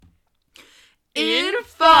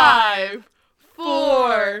5,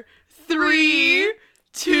 4, 3,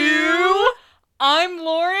 2. I'm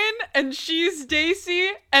Lauren, and she's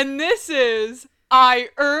Dace, and this is I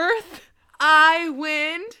Earth, I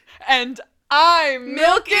Wind, and I'm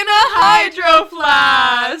milking a hydro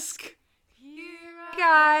flask.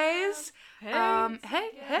 Guys. Hey.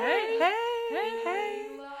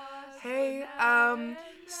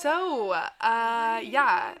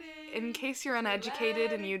 Yeah, in case you're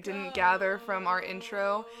uneducated and you didn't gather from our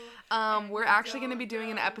intro, we're actually going to be doing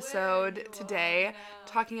an episode today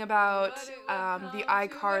talking about the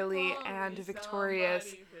iCarly and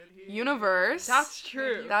Victorious universe. That's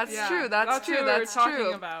true. That's true. What we're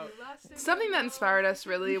talking about. Something that inspired us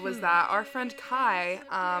really was that our friend Kai,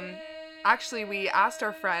 actually we asked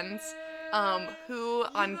our friends who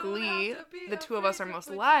on Glee the two of us are most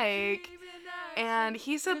like, and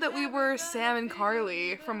he said that we were Sam and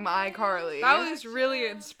Carly from iCarly. That was really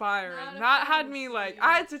inspiring. That had me I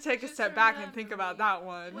had to take a step back and think about that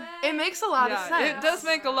one. It makes a lot of sense. It does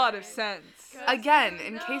make a lot of sense. Again,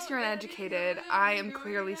 in case you're uneducated, I am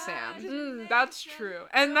clearly Sam. That's true.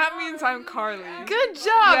 And that means I'm Carly. Good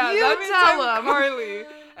job! Yeah, you that means tell I'm him. Carly.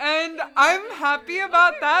 And I'm happy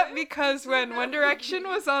about that because when One Direction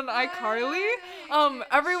was on iCarly,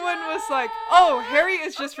 everyone was like, oh, Harry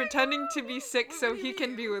is just pretending to be sick so he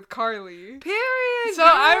can be with Carly. Period. So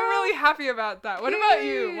I'm really happy about that. What about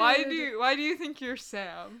you? Why do you think you're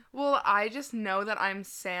Sam? Well, I just know that I'm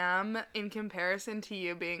Sam in comparison to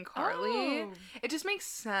you being Carly. Oh. It just makes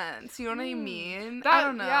sense. You know what I mean? That, I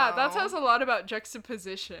don't know. Yeah, that says a lot about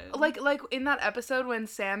juxtaposition. Like in that episode when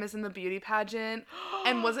Sam is in the beauty pageant,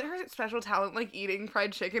 and wasn't her special talent eating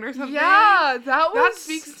fried chicken or something? Yeah, that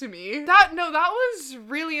speaks to me. That was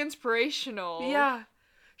really inspirational. Yeah.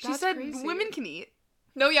 She said crazy. women can eat.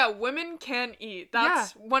 No, yeah, women can eat.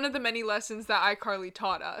 That's one of the many lessons that iCarly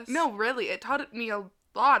taught us. No, really, it taught me a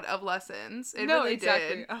lot of lessons. It really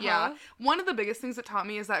did. Uh-huh. Yeah. One of the biggest things it taught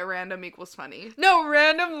me is that random equals funny. No,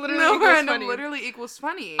 random literally equals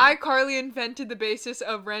funny. iCarly invented the basis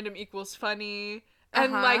of random equals funny.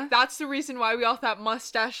 And, that's the reason why we all thought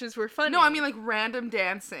mustaches were funny. No, I mean, random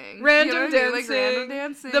dancing. Random dancing. Like, random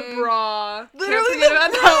dancing. The bra. Literally Can't forget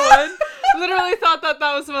about that one. Literally thought that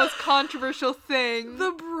was the most controversial thing.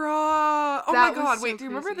 The bra. Oh That my god, was wait, so do you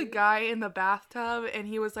remember crazy. the guy in the bathtub and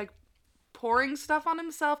he was, pouring stuff on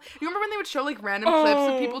himself? You remember when they would show, random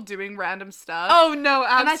clips of people doing random stuff? Oh, no,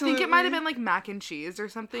 absolutely. And I think it might have been, mac and cheese or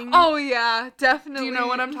something. Oh, yeah, definitely. Do you know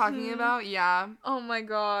what I'm talking about? Yeah. Oh, my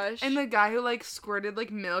gosh. And the guy who, squirted,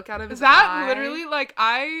 milk out of his that eye. literally,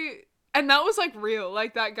 and that was, real.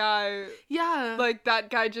 That guy... Yeah. That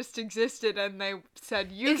guy just existed, and they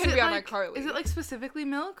said, you can be on iCarly. Is it, specifically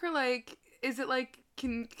milk, or, is it,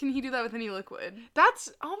 can he do that with any liquid?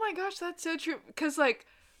 That's... Oh, my gosh, that's so true. Because,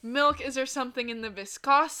 milk, is there something in the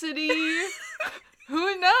viscosity?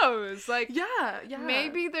 Who knows? Yeah.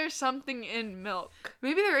 Maybe there's something in milk.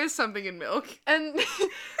 Maybe there is something in milk. And,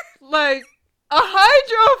 a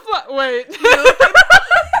hydroflask... Wait.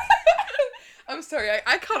 I'm sorry,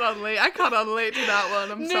 I caught on late. To that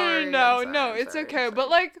one. I'm sorry. No, it's okay. But,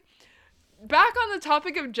 back on the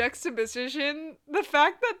topic of juxtaposition, the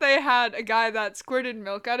fact that they had a guy that squirted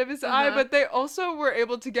milk out of his eye, but they also were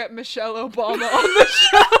able to get Michelle Obama on the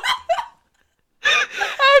show.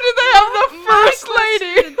 How did they have the first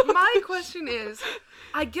lady? My question is,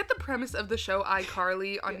 I get the premise of the show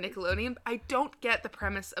iCarly on Nickelodeon, but I don't get the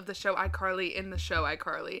premise of the show iCarly in the show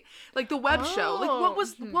iCarly. The web show. What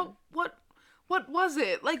was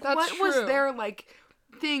it? That's what was true. their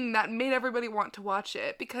thing that made everybody want to watch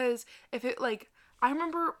it? Because if it I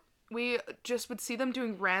remember we just would see them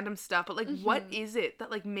doing random stuff, but what is it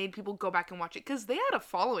that made people go back and watch it? Because they had a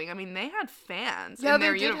following. I mean, they had fans in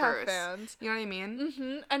their universe. Have fans. You know what I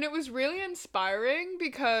mean? And it was really inspiring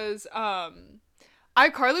because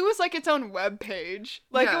iCarly was its own web page.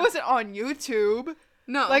 It wasn't on YouTube.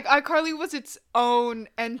 No. iCarly was its own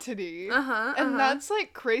entity. And that's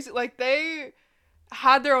crazy. They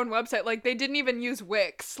had their own website. They didn't even use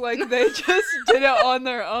Wix. They just did it on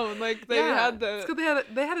their own. Had the... It's 'cause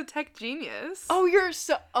they had a tech genius.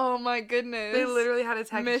 Oh my goodness. They literally had a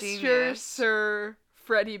tech genius. Sir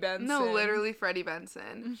Freddie Benson. No, literally Freddie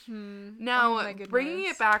Benson. Mm-hmm. Now, bringing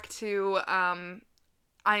it back to,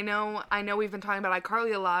 I know we've been talking about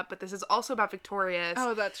iCarly a lot, but this is also about Victorious.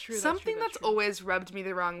 Oh, that's true. Something that's always rubbed me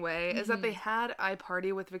the wrong way is that they had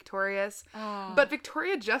iParty with Victorious, Oh. but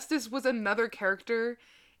Victoria Justice was another character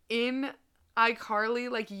in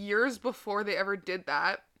iCarly, years before they ever did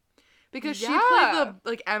that. Because she Yeah. played the,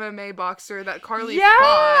 like, MMA boxer that Carly fought.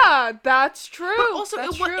 Yeah, that's true. But also,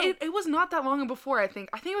 that's true. it was not that long before, I think.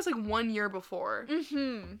 I think it was, like, 1 year before. Mm-hmm.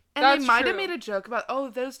 And That's they might have true. made a joke about, oh,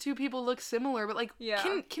 those two people look similar, but, like, Yeah.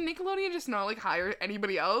 can Nickelodeon just not, like, hire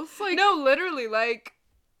anybody else? Like, No, literally, like,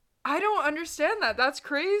 I don't understand that. That's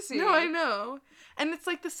crazy. no, I know. And it's,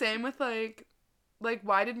 like, the same with, like,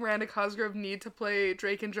 why did Miranda Cosgrove need to play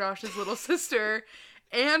Drake and Josh's little sister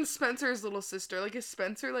and Spencer's little sister? Like, is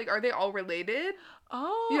Spencer, like, are they all related?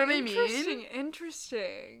 Oh, You know what I mean?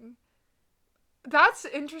 Interesting. That's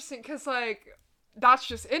interesting, because, like, that's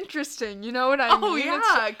just interesting, you know what I mean? Oh,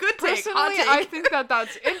 yeah, good take, hot Personally, take. I think that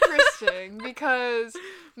that's interesting, because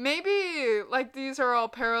maybe, like, these are all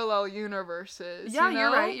parallel universes, Yeah, you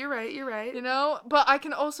know? you're right. You know? But I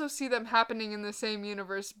can also see them happening in the same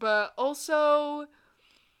universe, but also...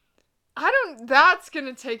 That's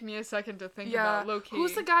gonna take me a second to think about, low-key.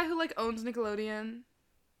 Who's the guy who, like, owns Nickelodeon?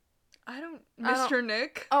 Mr.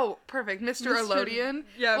 Nick? Oh, perfect. Mr. Elodian?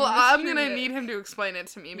 Yeah, Well, Mr. I'm gonna Nick. need him to explain it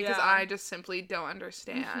to me because Yeah. I just simply don't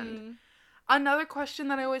understand. Mhm. Another question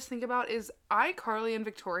that I always think about is iCarly and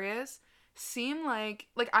Victorious seem like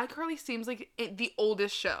iCarly seems like the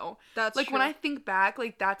oldest show. That's like true. when I think back,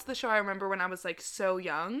 like that's the show I remember when I was like so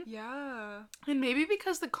young. Yeah. And maybe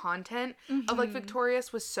because the content of like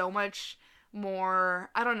Victorious was so much more,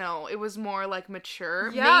 I don't know, it was more like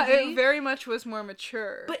mature. Yeah, maybe. it very much was more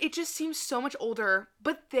mature. But it just seems so much older.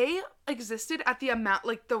 But they existed at the amount,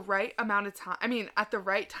 like the right amount of time. I mean, at the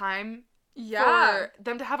right time. Yeah. For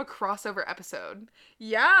them to have a crossover episode.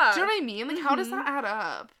 Yeah. Do you know what I mean? Like, how does that add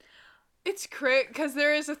up? It's great, because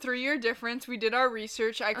there is a 3-year difference. We did our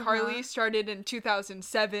research. iCarly started in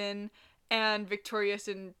 2007, and Victorious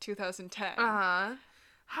in 2010.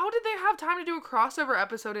 How did they have time to do a crossover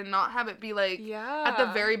episode and not have it be, like, at the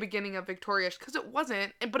very beginning of Victorious? Because it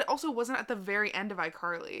wasn't, but it also wasn't at the very end of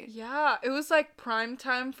iCarly. Yeah, it was, like, prime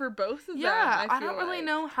time for both of them, I don't really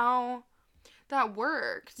know how that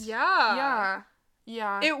worked. Yeah.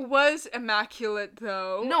 Yeah. It was immaculate,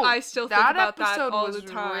 though. No, I still think about that all the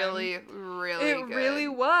time. Really, really It good. really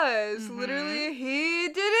was. Literally, he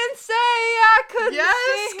didn't say I couldn't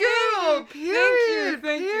Yes, see girl. him. Period.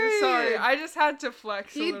 Thank you. Sorry, I just had to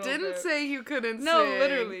flex a He little didn't bit. say you couldn't No, sing.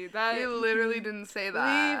 literally. He literally didn't say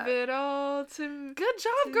that. Leave it all to me. Good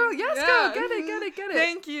job, girl. Yes, girl. Get it.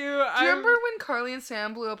 Thank you. Do you remember when Carly and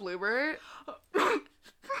Sam blew up Lubert?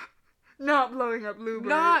 Not blowing up Lubert.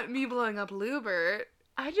 Not me blowing up Lubert.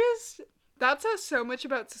 That says so much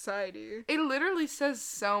about society. It literally says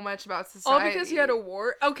so much about society. All because he had a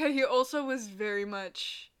war? Okay, he also was very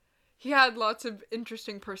much... He had lots of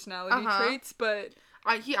interesting personality traits, but...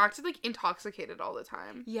 he acted, like, intoxicated all the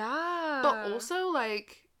time. Yeah. But also,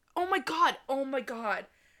 like... Oh my god!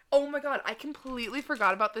 I completely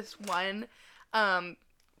forgot about this one,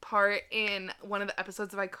 part in one of the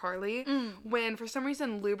episodes of iCarly when for some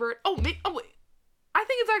reason Lubert wait, I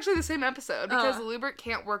think it's actually the same episode because Lubert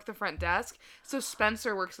can't work the front desk, so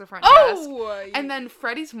Spencer works the front desk. And then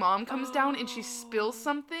Freddie's mom comes down and she spills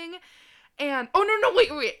something and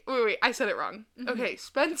wait, I said it wrong. Okay,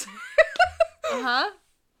 Spencer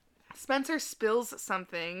Spencer spills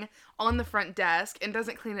something on the front desk and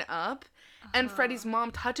doesn't clean it up and Freddie's mom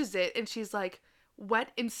touches it and she's like,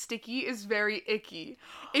 wet and sticky is very icky.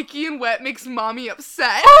 Icky and wet makes mommy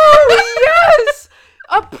upset. Oh, yes!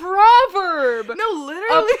 A proverb! No,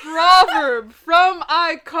 literally. A proverb from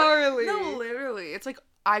iCarly. No, literally. It's like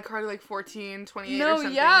iCarly, like 14, 28 no, or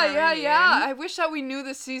something. Yeah. I wish that we knew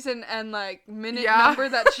the season and, like, minute number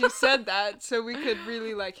that she said that so we could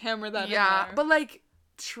really, like, hammer that in there. But, like,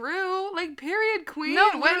 true. Like, period, queen. No,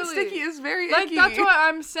 wet and literally. sticky is very like, icky. that's what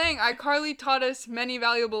I'm saying. iCarly taught us many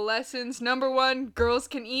valuable lessons. Number 1, girls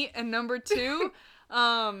can eat. And number 2,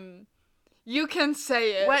 you can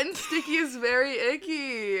say it. Wet and sticky is very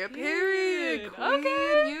icky. Period. Queen.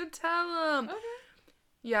 Okay. You tell them. Okay.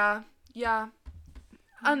 Yeah.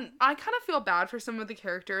 I kind of feel bad for some of the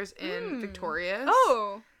characters in Victorious.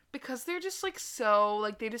 Oh. Because they're just, like, so,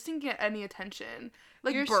 like, they just didn't get any attention.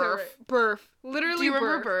 Like, You're Burf. so right. Burf. Literally, Do you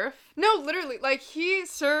remember Burf? No, literally. Like, he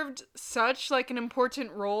served such, like, an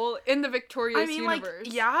important role in the Victorious universe.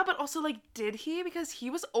 Like, yeah, but also, like, did he? Because he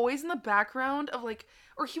was always in the background of, like,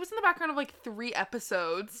 or he was in the background of, like, 3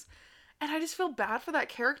 episodes. And I just feel bad for that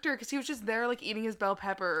character because he was just there, like, eating his bell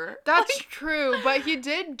pepper. That's true, but he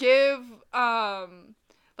did give,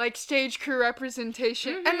 like, stage crew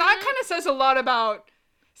representation. And that kind of says a lot about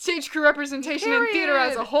stage crew representation in theater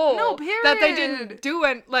as a whole. No, period. That they didn't do,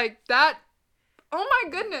 and, like, that Oh my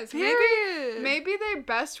goodness. Period. Maybe they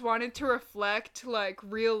best wanted to reflect like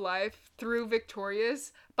real life through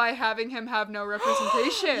Victoria's by having him have no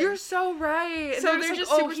representation. You're so right. So And they're like,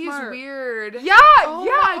 just oh, super he's smart. weird. Yeah, Oh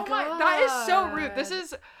yeah. my That is so God. rude. This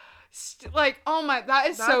is that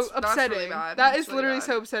is so That's upsetting. really bad. That That's is really literally bad.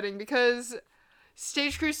 so upsetting because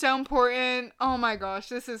stage crew's so important. Oh my gosh,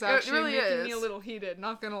 this is actually really making me is. a little heated,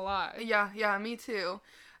 not gonna lie. Yeah, me too.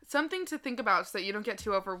 Something to think about so that you don't get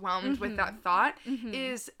too overwhelmed with that thought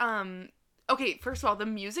is, okay, first of all, the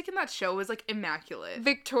music in that show was, like, immaculate.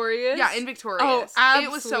 Victorious? Yeah, in Victorious. Oh, absolutely.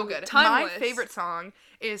 It was so good. Timeless. My favorite song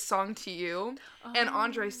is Song to You, and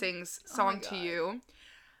Andre sings Song to You.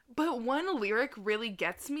 But one lyric really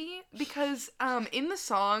gets me because in the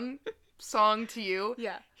song to You,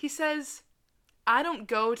 Yeah. he says, I don't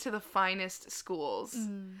go to the finest schools.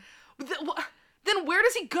 Then where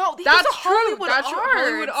does he go? He That's goes to true. Hollywood That's Arts. true.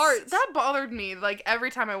 Hollywood Arts. That bothered me, like, every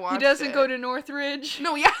time I watched it. He doesn't go to Northridge.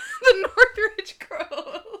 No, yeah, the Northridge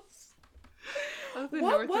girls. Oh, the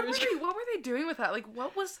What Northridge. were they doing with that? Like,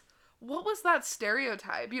 what was that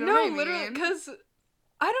stereotype? You know No, what I mean? literally, because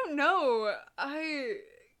I don't know.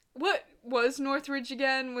 What was Northridge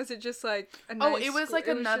again? Was it just like a nice it was school? like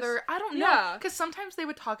It was another. just- I don't know. Yeah. Because sometimes they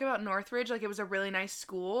would talk about Northridge like it was a really nice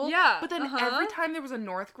school. Yeah, But then every time there was a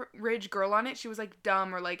Northridge girl on it, she was like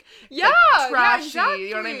dumb or like Yeah, trashy. exactly.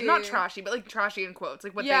 You know what I mean? Not trashy, but like trashy in quotes,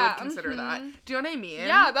 like what they would consider that. Do you know what I mean?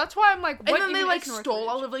 Yeah, that's why I'm like, what And then they even like is stole Northridge?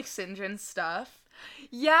 all of like St. John's stuff.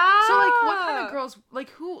 Yeah. So like, what kind of girls? Like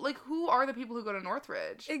who are the people who go to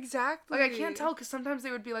Northridge? Exactly. Like I can't tell because sometimes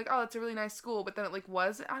they would be like, oh, it's a really nice school, but then it like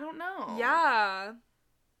was. I don't know. Yeah.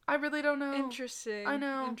 I really don't know. Interesting. I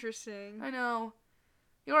know. Interesting. I know.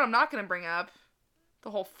 You know what I'm not gonna bring up?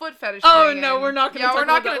 The whole foot fetish Oh thing. no, and- we're not gonna yeah, talk we're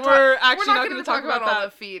not about gonna that. We're talk- actually we're not gonna talk about all that.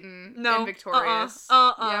 the feet in No. Victorious.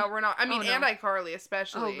 Yeah, we're not. I mean, Oh, no. and iCarly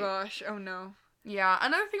especially. Oh gosh. Oh no. Yeah,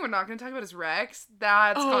 another thing we're not gonna talk about is Rex.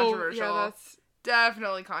 That's controversial. Yeah,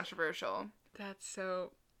 Definitely controversial. that's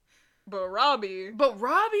so. But Robbie. But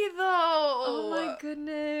Robbie though. Oh my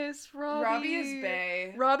goodness, Robbie. Robbie is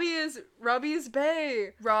bae. Robbie is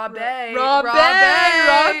bae. Robbie.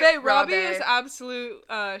 Robbie is absolute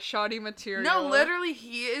shoddy material. No, literally,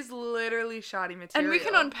 he is literally shoddy material. And we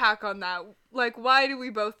can unpack on that. Like, why do we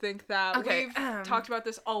both think that? Okay, We've talked about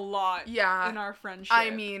this a lot. Yeah. In our friendship. I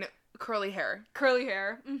mean, curly hair. curly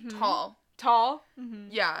hair. Mm-hmm. Tall. Mm-hmm.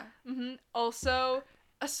 Yeah. Mm-hmm. Also,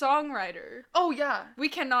 a songwriter. Oh, yeah. We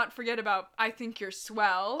cannot forget about I Think You're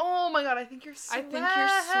Swell. Oh my god, I think you're swell. I think you're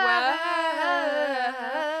swell.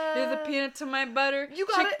 You're the peanut to my butter. You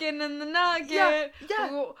got chicken and the nugget.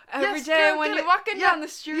 Yeah. Ooh, every Yes, day girl, when get you're it. walking Yeah. down the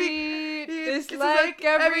street, it's It's like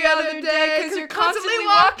every other day because you're constantly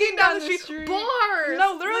walking down the street. Bars.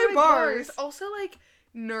 No, literally bars. Also, like,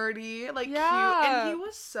 nerdy, like, Yeah. cute. And he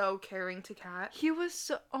was so caring to Kat. He was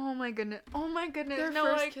so. Oh my goodness. Oh my goodness. Their no,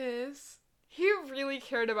 first like, kiss. he really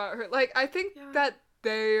cared about her. Like, I think that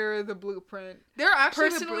they're the blueprint. They're actually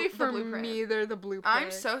Personally, the for blueprint. me, they're the blueprint. I'm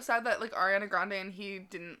so sad that, like, Ariana Grande and he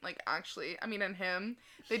didn't, like, actually, I mean, and him,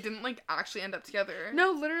 they didn't, like, actually end up together. No,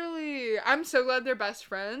 literally. I'm so glad they're best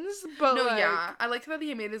friends. But No, like, yeah. I liked that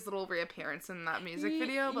he made his little reappearance in that music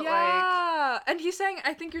video, but, like... yeah. And he sang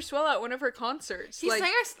I Think You're Swell at one of her concerts. He like,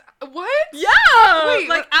 sang what? Yeah! Wait,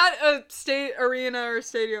 like, at a state arena or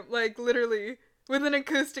stadium. Like, literally. With an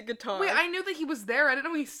acoustic guitar. Wait, I knew that he was there. I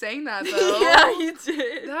didn't know he sang that, though. Yeah, he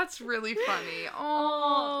did. That's really funny.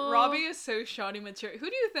 Oh, Oh, Robbie is so shoddy material. Who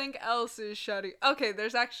do you think else is shoddy? Okay,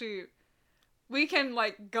 there's actually... We can,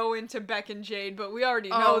 like, go into Beck and Jade, but we already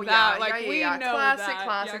know that. Like, we know classic, that.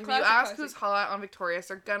 Classic. Yeah, If you ask who's hot on Victorious,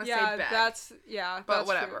 they're gonna say Beck. But But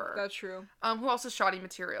whatever. True. That's true. Who else is shoddy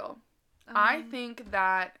material? I think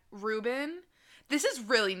that Ruben... This is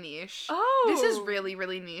really niche. Oh. This is really,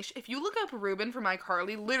 really niche. If you look up Ruben from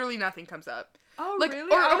iCarly, literally nothing comes up. Oh, Like,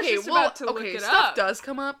 really? or, I was okay, just well, about to look okay, it stuff up. does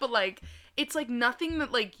come up, but, like, it's, like, nothing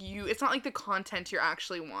that, like, it's not, like, the content you're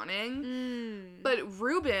actually wanting. But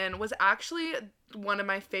Ruben was actually one of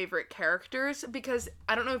my favorite characters because,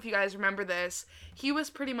 I don't know if you guys remember this, he was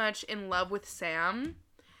pretty much in love with Sam.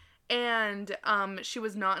 And, she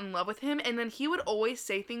was not in love with him. And then he would always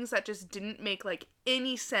say things that just didn't make, like,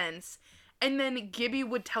 any sense. And then Gibby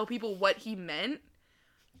would tell people what he meant.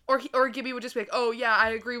 Or Gibby would just be like, oh, yeah, I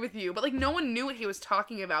agree with you. But, like, no one knew what he was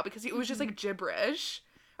talking about because it was just, like, gibberish.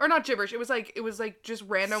 Or not gibberish. It was, like, just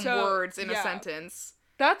random words in a sentence.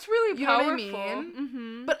 That's really You know powerful. what I mean?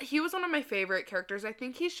 Mm-hmm. But he was one of my favorite characters. I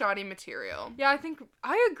think he's shoddy material. Yeah,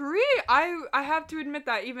 I agree. I have to admit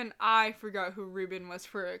that even I forgot who Ruben was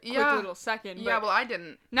for a quick little second. Yeah, But well, I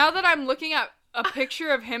didn't. now that I'm looking at a picture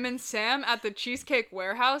of him and Sam at the Cheesecake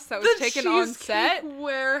Warehouse that was taken on set.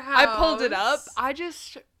 Warehouse. I pulled it up.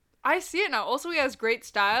 I see it now. Also, he has great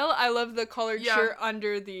style. I love the collared shirt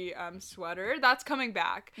under the sweater. That's coming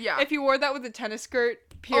back. Yeah. If you wore that with a tennis skirt,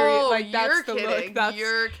 period, like that's the look.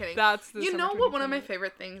 You're kidding. That's the. You know what? One of my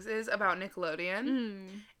favorite things is about Nickelodeon.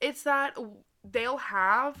 It's that they'll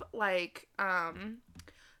have like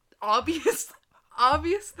obvious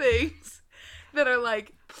things that are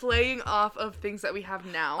like playing off of things that we have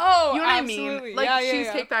now. Oh, you know what absolutely. I mean? Like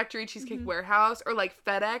Cheesecake Factory, Cheesecake Warehouse, or like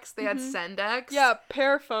FedEx. They had Sendex. Yeah,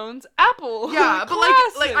 Pearphones, Apple. Yeah, but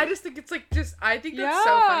like I just think it's like I think that's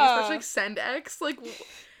so funny, especially like Sendex. Like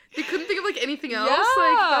they couldn't think of like anything else.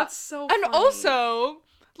 Like that's so funny. And also,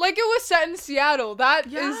 like it was set in Seattle. That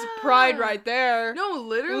is pride right there. No,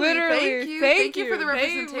 literally. Thank you for the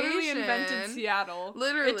representation. They literally invented Seattle.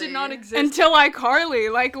 Literally. It did not exist until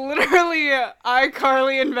iCarly. Like literally,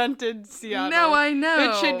 iCarly invented Seattle. No, I know.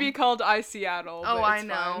 It should be called iSeattle. Oh, I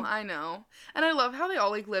know. And I love how they all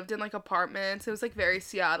like lived in like apartments. It was like very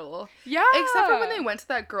Seattle. Yeah. Except for when they went to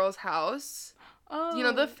that girl's house. Oh. You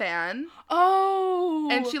know, the fan. Oh.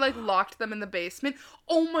 And she like locked them in the basement.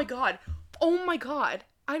 Oh my god.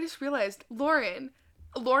 I just realized, Lauren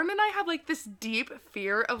and I have like this deep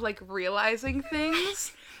fear of like realizing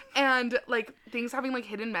things and like things having like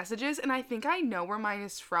hidden messages, and I think I know where mine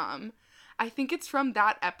is from. I think it's from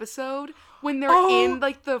that episode when they're in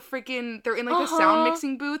like the sound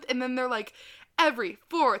mixing booth, and then they're like every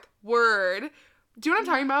fourth word. Do you know what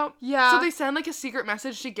I'm talking about? Yeah. So they send like a secret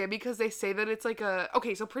message to Gibby because they say that it's like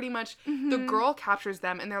so pretty much the girl captures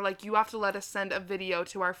them and they're like, you have to let us send a video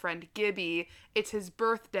to our friend Gibby. It's his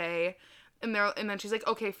birthday. And then she's like,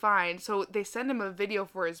 okay, fine. So they send him a video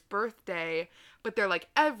for his birthday, but they're like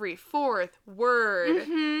every fourth word.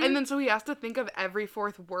 And then so he has to think of every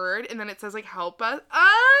fourth word, and then it says like help us.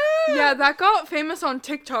 Yeah, that got famous on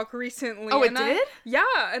TikTok recently. Oh, it did?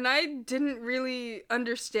 And I didn't really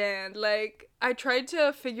understand. Like, I tried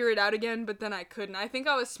to figure it out again, but then I couldn't. I think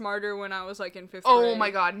I was smarter when I was like in 5th grade. Oh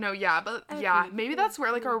my god, no, yeah, but maybe that's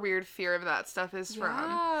where like our weird fear of that stuff is from.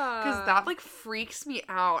 Because that like freaks me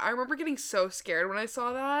out. I remember getting so scared when I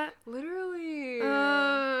saw that. Literally.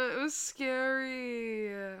 It was scary.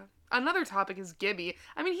 Another topic is Gibby.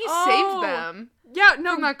 I mean, he saved them. Yeah,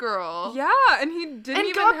 no. From that girl. Yeah, and he didn't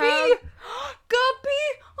even Guppy! have... Guppy!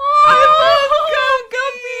 Oh,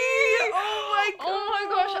 Guppy! Oh my god. Oh my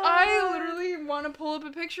gosh, I literally want to pull up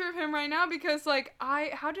a picture of him right now because, like,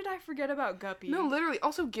 how did I forget about Guppy? No, literally.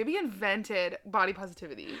 Also, Gibby invented body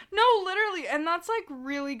positivity. No, literally, and that's, like,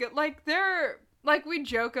 really good. Like, like, we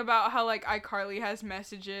joke about how, like, iCarly has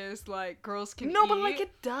messages, like, girls can eat. No, but, like, it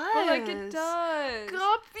does. But, like, it does.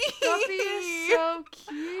 Guppy! Guppy is so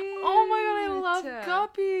cute. Oh my god, I love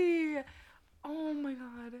Guppy. Oh my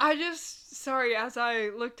god. Sorry, as I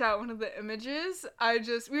looked at one of the images,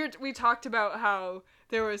 we talked about how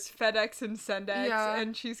there was FedEx and Sendex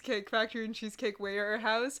and Cheesecake Factory and Cheesecake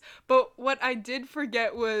Warehouse, but what I did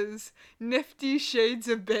forget was Nifty Shades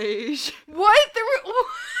of Beige. What? There were...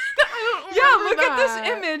 Yeah, look at this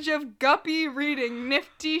image of Guppy reading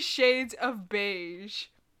Nifty Shades of Beige.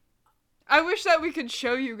 I wish that we could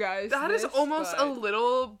show you guys. That is almost a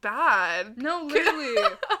little bad. No, literally.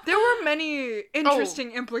 There were many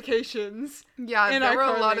interesting implications. Yeah, there were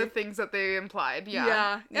a lot of things that they implied.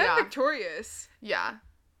 Yeah. And Victorious. Yeah.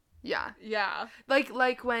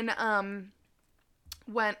 Like when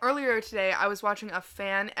earlier today I was watching a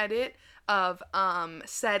fan edit of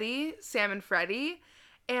SETI, Sam and Freddie,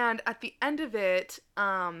 and at the end of it,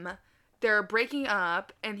 they're breaking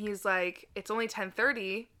up and he's like, it's only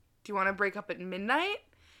 10:30. Do you want to break up at midnight?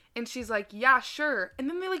 And she's like, yeah, sure. And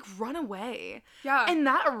then they, like, run away. Yeah. And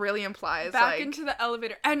that really implies, back into the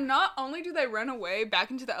elevator. And not only do they run away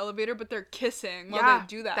back into the elevator, but they're kissing while they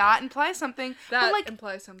do that. That implies something. That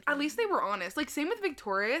implies something. At least they were honest. Like, same with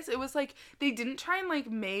Victorious. It was, like, they didn't try and, like,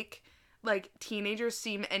 make, like, teenagers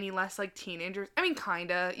seem any less like teenagers. I mean,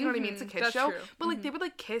 kinda. You know what I mean? It's a kid's show. True. But, like, they would,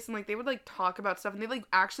 like, kiss and, like, they would, like, talk about stuff. And they, like,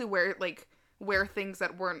 actually wear things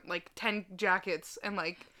that weren't like 10 jackets and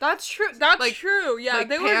like that's true. That's like, true. Yeah, like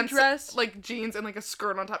they pants, were dressed like jeans and like a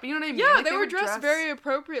skirt on top. You know what I mean? Yeah, like, they were dressed very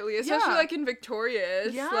appropriately, especially like in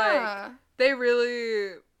Victorious. Yeah, like they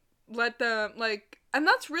really let them like, and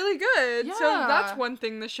that's really good. Yeah. So that's one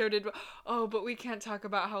thing the show did. Oh, but we can't talk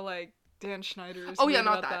about how like Dan Schneider is. Oh yeah,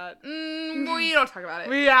 not that. We don't talk about it.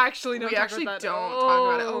 We actually don't. Talk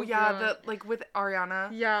about it. Oh yeah, God. The like with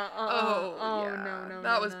Ariana. Yeah. Yeah. No.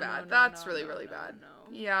 That was bad. That's really bad. No.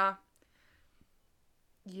 Yeah.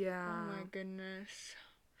 Yeah. Oh my goodness.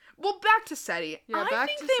 Well, back to Seti. Yeah, I back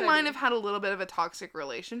think to they Seti. might have had a little bit of a toxic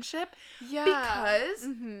relationship. Yeah. Because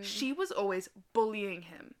she was always bullying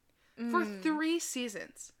him. For 3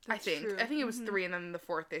 seasons, That's I think. true. I think it was 3, and then in the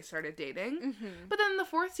 4th they started dating. Mm-hmm. But then in the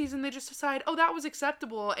 4th season, they just decide, oh, that was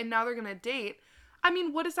acceptable, and now they're gonna date. I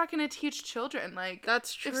mean, what is that gonna teach children? Like,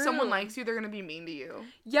 That's true. if someone likes you, they're gonna be mean to you.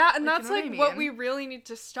 Yeah, and Like, that's you know like what I what we mean? really need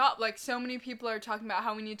to stop. Like, so many people are talking about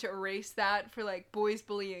how we need to erase that for like boys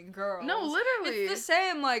bullying girls. No, literally. It's the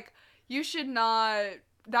same. Like, you should not.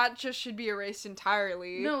 That just should be erased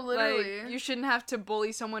entirely. No, literally. Like, you shouldn't have to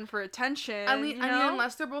bully someone for attention. I mean, you know?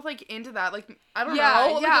 unless they're both, like, into that. Like, I don't Yeah,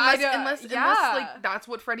 know. Like, yeah, unless, yeah. like, that's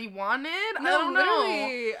what Freddie wanted. I No, don't know.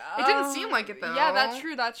 literally. It didn't seem like it, though. Yeah, that's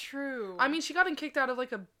true. That's true. I mean, she got kicked out of,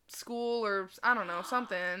 like, a school or, I don't know,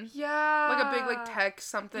 something. yeah. Like, a big, like, tech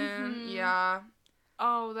something. Mhm. Yeah.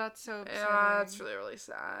 Oh, that's so upsetting. Yeah, that's really, really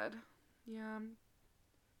sad. Yeah.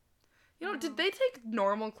 You know, did they take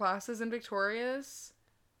normal classes in Victoria's?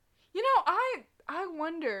 You know, I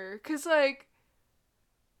wonder, cause like,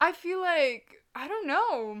 I feel like I don't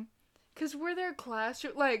know, cause were there cause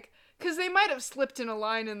they might have slipped in a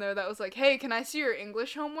line in there that was like, hey, can I see your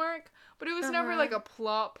English homework? But it was never like a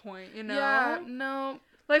plot point, you know? Yeah, no.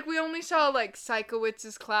 Like we only saw like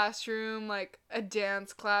Psychowitz's classroom, like a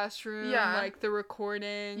dance classroom, Yeah. like the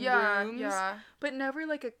recording Yeah, rooms, yeah. but never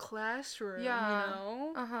like a classroom, Yeah. you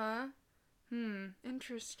know? Uh-huh.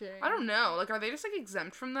 Interesting. I don't know. Like, are they just, like,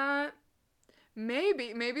 exempt from that?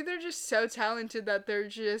 Maybe they're just so talented that they're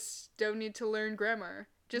just don't need to learn grammar.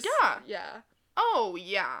 Just yeah. Oh,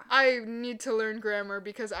 yeah. I need to learn grammar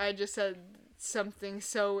because I just said something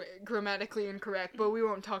so grammatically incorrect, but we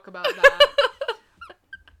won't talk about that.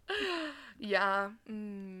 Yeah.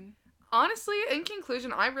 Honestly, in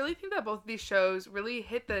conclusion, I really think that both of these shows really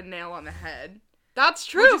hit the nail on the head. That's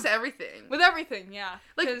true. With just everything. With everything, yeah.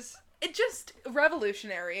 Like, it just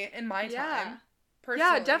revolutionary in my time.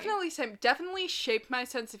 Personally. Yeah, definitely shaped my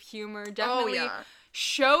sense of humor. Definitely Oh, yeah.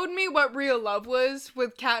 showed me what real love was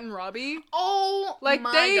with Kat and Robbie. Oh, like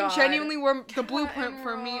my they God. genuinely were the Kat blueprint and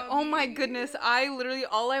for me. Oh my Robbie. goodness, I literally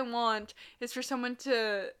all I want is for someone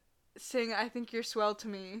to sing "I Think You're Swell" to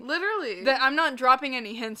me. Literally. That I'm not dropping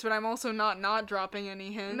any hints, but I'm also not dropping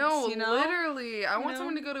any hints. No, you know? literally. I want know?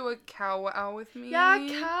 someone to go to a cow-wow with me. Yeah,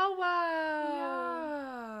 cow-wow.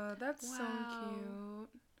 Yeah, that's so Wow. cute.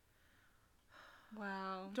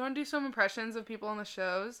 Wow. Do you want to do some impressions of people on the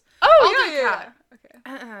shows? Oh, I'll do yeah. Kat.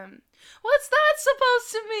 Okay. What's that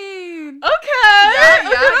supposed to mean? Okay. Yeah, Okay,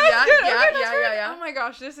 that's good. yeah, Okay, that's yeah, good. yeah, yeah. Oh my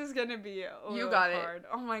gosh, this is gonna be a You little got it. hard.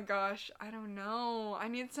 Oh my gosh, I don't know. I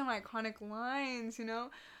need some iconic lines, you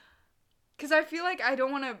know? Because I feel like I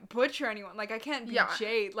don't want to butcher anyone. Like, I can't be Yeah.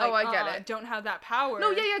 Jade. Like, Oh, I get it. Don't have that power.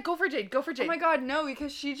 No, yeah, go for Jade. Go for Jade. Oh my god, no,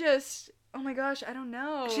 because she just... Oh my gosh, I don't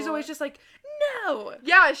know. She's always just like, no.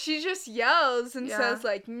 Yeah, she just yells and Yeah. says,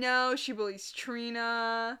 like, no, she bullies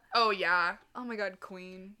Trina. Oh, yeah. Oh my god,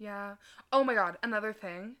 queen. Yeah. Oh my god, another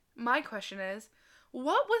thing. My question is,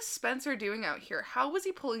 what was Spencer doing out here? How was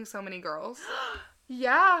he pulling so many girls?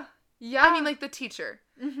 Yeah. Yeah. I mean, like, the teacher.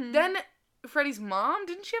 Mhm. Then Freddie's mom,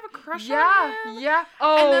 didn't she have a crush on him? Yeah.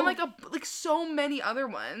 Oh. And then, like, so many other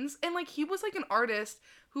ones. And, like, he was, like, an artist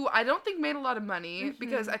who I don't think made a lot of money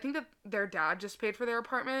because I think that their dad just paid for their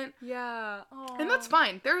apartment. Yeah. Aww. And that's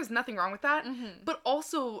fine. There is nothing wrong with that. Mhm. But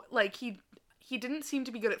also, like, he didn't seem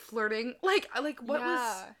to be good at flirting. Like what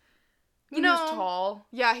was... You He know, was tall.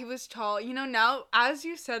 Yeah, he was tall. You know, now, as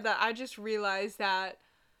you said that, I just realized that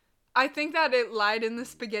I think that it lied in the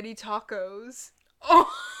spaghetti tacos. Oh.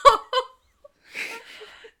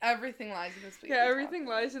 Everything lies in the spaghetti Yeah, everything tacos.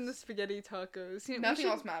 lies in the spaghetti tacos. You know, Nothing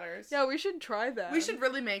else matters. Yeah, we should try that. We should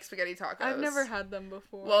really make spaghetti tacos. I've never had them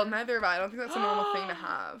before. Well, neither have I. I don't think that's a normal thing to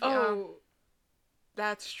have. Oh,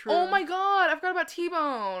 that's true. Oh my god, I forgot about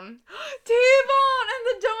T-Bone. T-Bone and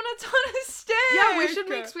the donuts on a stick. Yeah, we should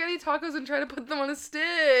make spaghetti tacos and try to put them on a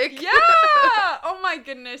stick. Yeah. Oh my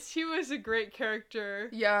goodness, he was a great character.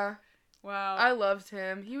 Yeah. Wow. I loved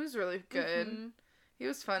him. He was really good. Mhm. He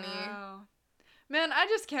was funny. Wow. Man, I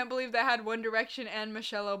just can't believe they had One Direction and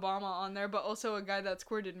Michelle Obama on there, but also a guy that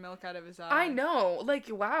squirted milk out of his eye. I know. Like,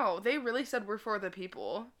 wow. They really said we're for the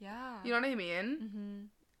people. Yeah. You know what I mean?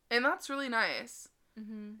 Mm-hmm. And that's really nice.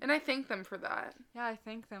 Mm-hmm. And I thank them for that. Yeah, I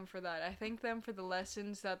thank them for that. I thank them for the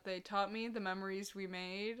lessons that they taught me, the memories we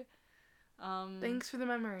made. Thanks for the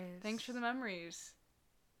memories. Thanks for the memories.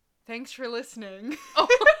 Thanks for listening. Oh.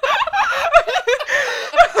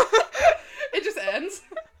 It just ends.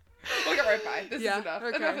 We'll get right by. This is enough.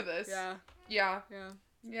 Okay. Enough of this. Yeah. Yeah. Yeah.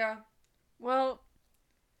 Yeah. Well,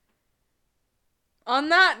 on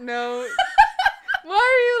that note,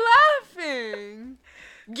 why are you laughing?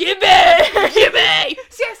 Give me! Give me!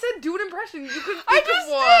 See, I said do an impression. You could I just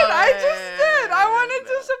did. I wanted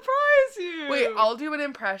to surprise you. Wait, I'll do an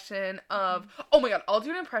impression of... Oh my god, I'll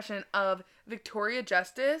do an impression of Victoria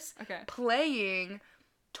Justice playing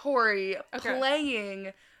Tori,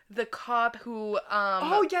 playing the cop who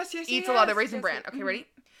eats a lot of Raisin Bran. Okay, ready?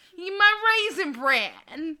 Eat my Raisin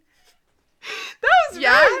Bran. That was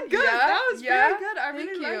very good. That was very good. I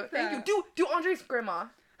really like that. Thank you. Do Andre's grandma.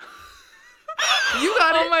 You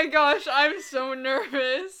got it. Oh my gosh, I'm so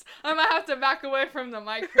nervous. I might have to back away from the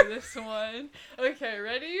mic for this one. Okay,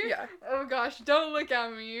 ready? Yeah. Oh gosh, don't look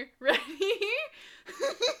at me. Ready?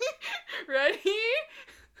 Ready?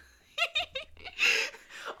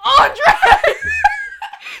 Andre!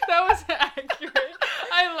 That was accurate.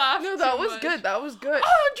 I laughed. No, that too was much. good. That was good.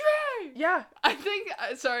 Andre! Yeah. I think,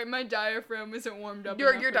 sorry, my diaphragm isn't warmed up.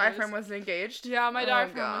 Your diaphragm wasn't engaged? Yeah, my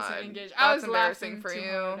diaphragm wasn't engaged. I was laughing for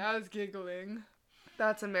you. I was giggling.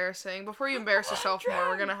 That's embarrassing. Before you embarrass yourself more,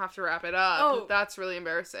 we're gonna have to wrap it up. Oh. That's really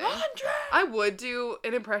embarrassing. Andre! I would do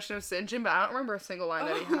an impression of St. John, but I don't remember a single line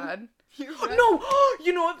that he had. No!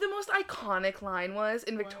 You know what the most iconic line was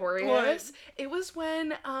in Victorious? What? It was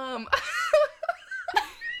when,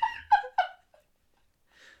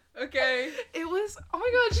 Okay. It was, oh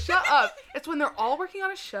my god, shut up. It's when they're all working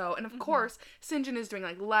on a show, and of course, St. John is doing,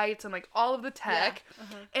 like, lights and, like, all of the tech,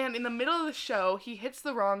 and in the middle of the show, he hits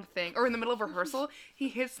the wrong thing, or in the middle of rehearsal, he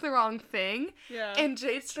hits the wrong thing, and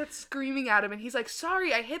Jade starts screaming at him, and he's like,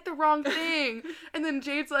 sorry, I hit the wrong thing, and then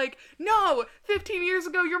Jade's like, no, 15 years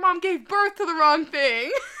ago, your mom gave birth to the wrong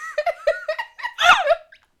thing.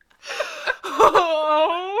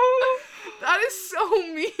 Oh. That is so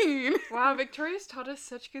mean. Wow, Victoria's taught us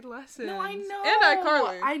such good lessons. No, I know. And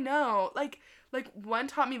iCarly. I know. Like one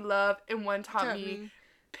taught me love and one taught me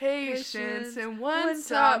patience and one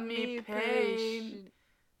taught me pain.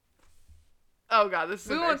 Oh god, this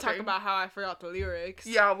is We won't talk about how I forgot the lyrics.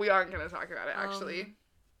 Yeah, we aren't going to talk about it actually.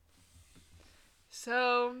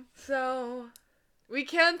 So we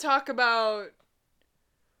can talk about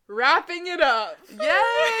wrapping it up. Yay!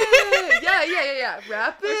 Yeah.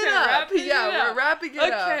 Wrap it up. We're wrapping it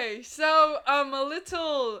up. Okay, so a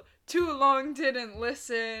little too long didn't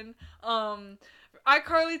listen.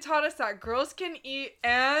 iCarly taught us that girls can eat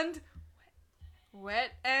and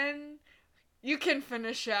wet and you can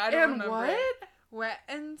finish it. I don't remember. What? Wet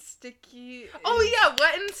and sticky. Oh yeah,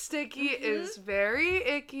 wet and sticky is very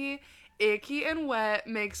icky. Icky and wet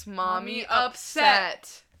makes mommy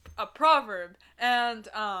upset. A proverb. And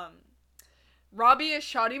Robbie is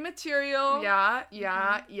shawty material. Yeah.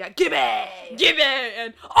 Give it!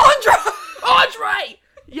 And Andre!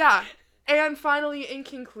 Yeah. And finally, in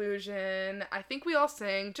conclusion, I think we all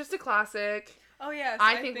sing. Just a classic. Oh yes,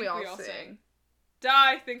 I think we all sing.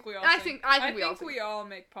 I think we all sing. I think we all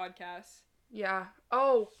make podcasts. Yeah.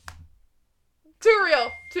 Oh. Too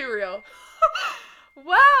real.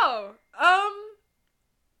 Wow.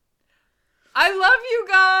 I love you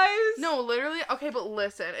guys. No, literally. Okay, but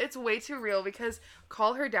listen, it's way too real because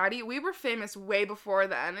Call Her Daddy, we were famous way before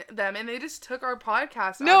them, and they just took our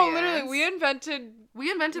podcast. No, audience. literally,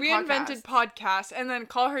 we invented podcasts, and then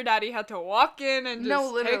Call Her Daddy had to walk in and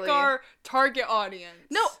just take our target audience.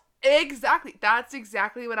 No, exactly. That's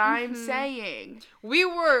exactly what I'm saying. We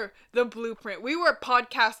were the blueprint. We were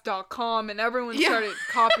podcast.com, and everyone started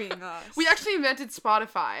copying us. We actually invented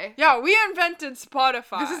Spotify. Yeah, we invented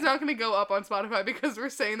Spotify. This is not going to go up on Spotify because we're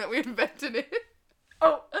saying that we invented it.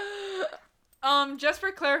 Oh. Just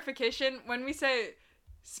for clarification, when we say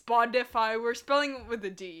Spotify, we're spelling it with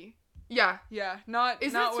a D. Yeah. Yeah, not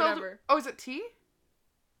Is not it whatever. Oh, is it T?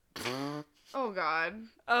 Oh god.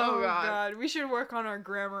 Oh god. We should work on our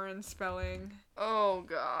grammar and spelling. Oh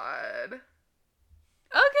god.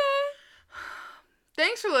 Okay.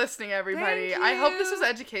 Thanks for listening, everybody. I hope this was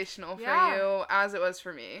educational for you, as it was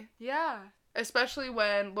for me. Yeah. Especially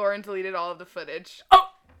when Lauren deleted all of the footage. Oh!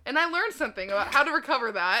 And I learned something about how to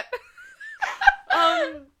recover that.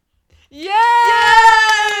 Yay!